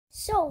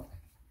So,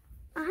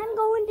 I'm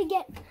going to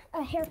get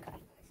a haircut.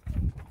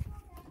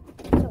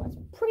 So, it's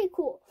pretty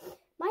cool.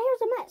 My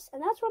hair's a mess,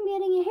 and that's why I'm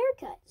getting a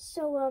haircut.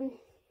 So,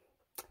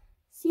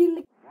 see you in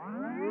the...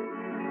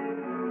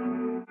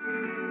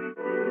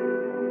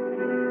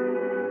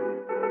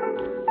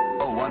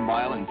 Oh, 1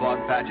 mile in fog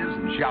patches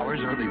and showers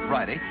early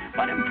Friday,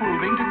 but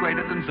improving to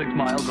greater than 6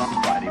 miles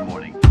on Friday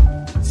morning.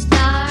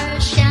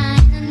 Stars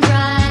shining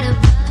bright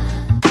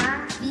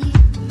above you.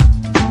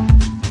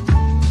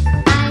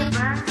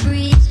 Night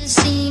breezes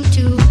seem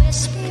to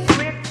whisper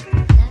that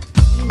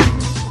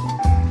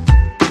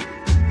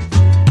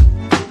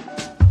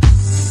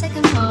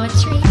sycamore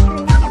tree.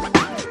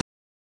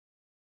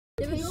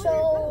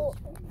 So,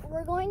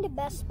 we're going to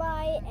Best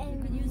Buy,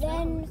 and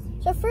then...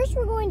 So, first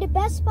we're going to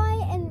Best Buy,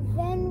 and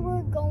then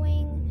we're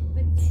going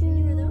to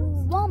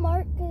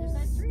Walmart, because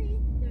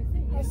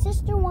my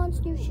sister wants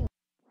new shoes.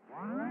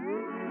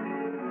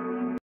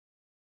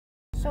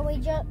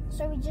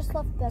 So we just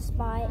left Best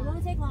Buy. It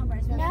won't take long,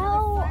 Bryce.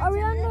 Now, are we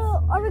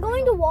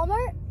going to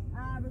Walmart?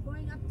 We're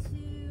going up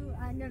to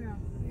no.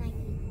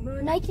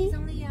 Nike? It's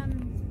only not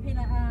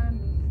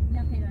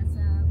Payless.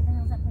 What the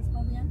hell's that place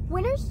called again?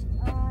 Winners?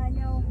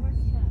 No.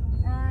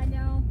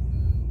 No.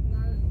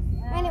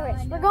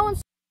 Anyways, no. we're going.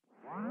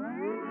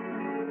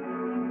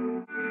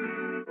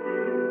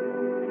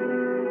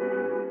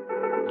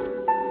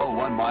 Oh,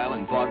 1 mile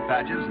in fog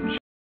patches and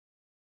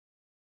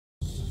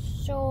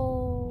So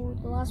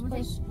the last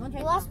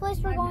place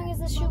we're going is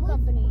the shoe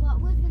company,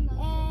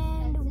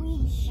 and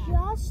we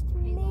just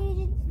made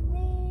it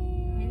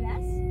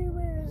there.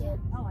 Where is it?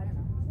 Oh, I don't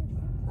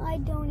know. I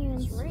don't even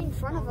see. It's right in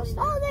front of us.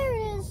 Oh, there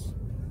it is.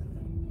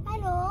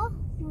 Hello.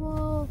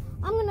 Whoa.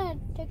 I'm gonna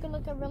take a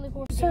look at really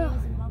cool. So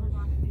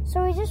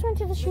we just went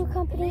to the shoe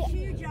company. Make sure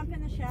you jump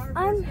in the shower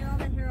first, get all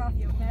that hair off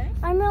you, okay?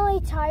 I'm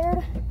really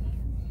tired,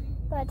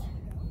 but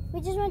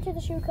we just went to the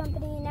shoe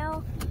company.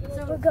 Now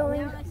we're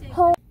going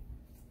home.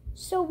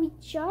 So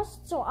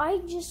I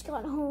just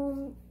got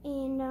home,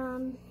 and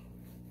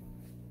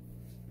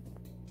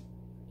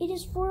it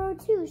is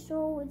 4:02,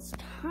 so it's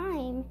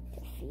time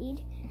to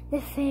feed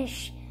the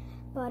fish.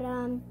 But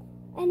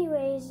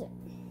anyways,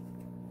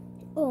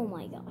 oh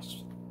my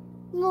gosh,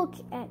 look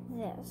at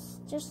this.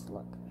 Just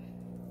look.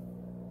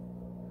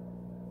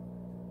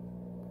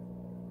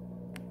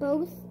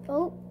 Both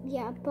of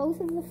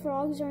the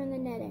frogs are in the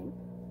netting.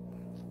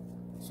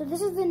 So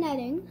this is the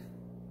netting.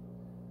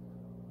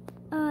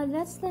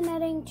 That's the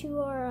netting to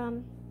our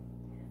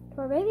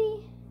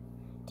baby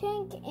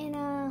tank, and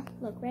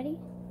look, ready?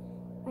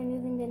 I'm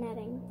moving the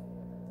netting.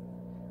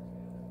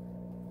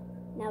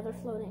 Now they're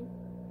floating.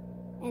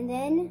 And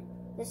then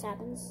this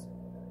happens.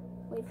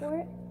 Wait for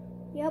it.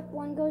 Yep,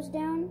 one goes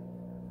down.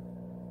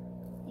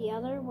 The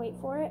other, wait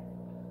for it.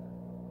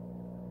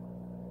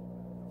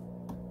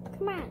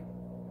 Come on.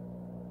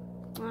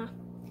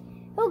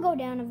 He'll go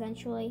down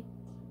eventually.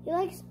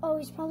 He's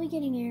probably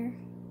getting air.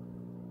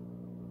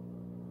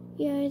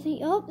 Yeah, I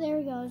think, oh, there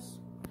he goes.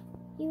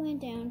 He went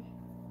down.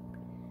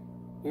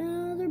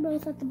 No, they're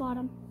both at the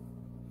bottom.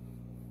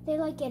 They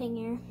like getting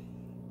air.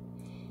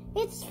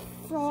 It's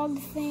frog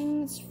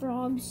things,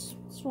 frogs.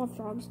 It's what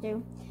frogs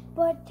do.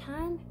 But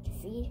time to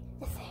feed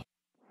the fish.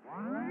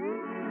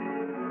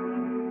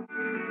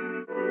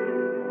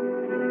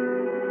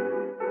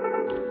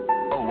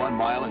 oh, 1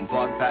 mile in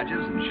fog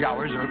patches and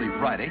showers early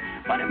Friday,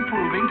 but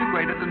improving to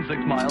greater than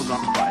 6 miles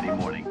on Friday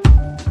morning.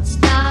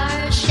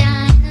 Stars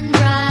shining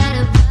bright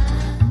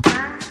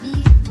above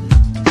you.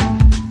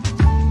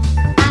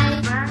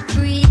 Night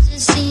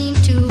breezes seem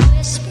to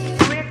whisper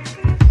that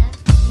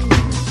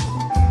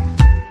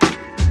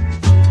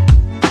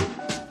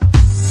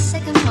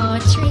sycamore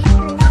tree.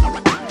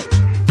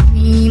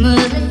 Dream a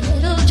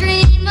little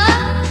dreamer.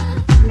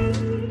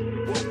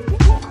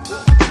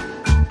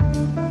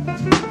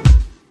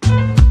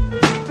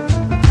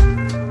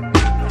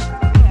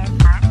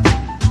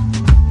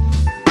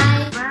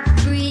 Night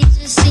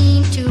breezes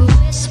seem to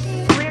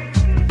whisper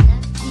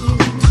that you.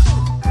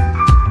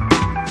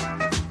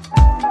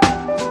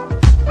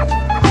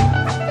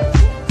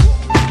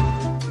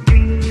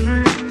 Dream a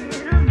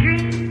little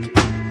dream.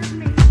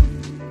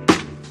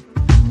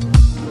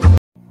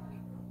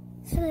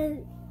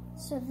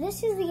 So this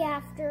is the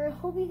after.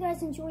 Hope you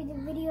guys enjoyed the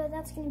video.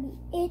 That's gonna be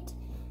it.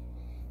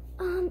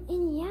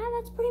 And yeah,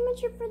 that's pretty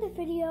much it for the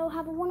video.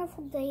 Have a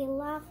wonderful day.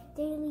 Laugh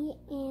daily.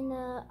 And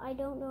I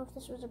don't know if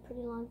this was a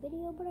pretty long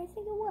video, but I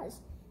think it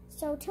was.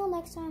 So till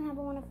next time, have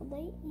a wonderful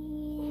day.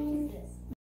 And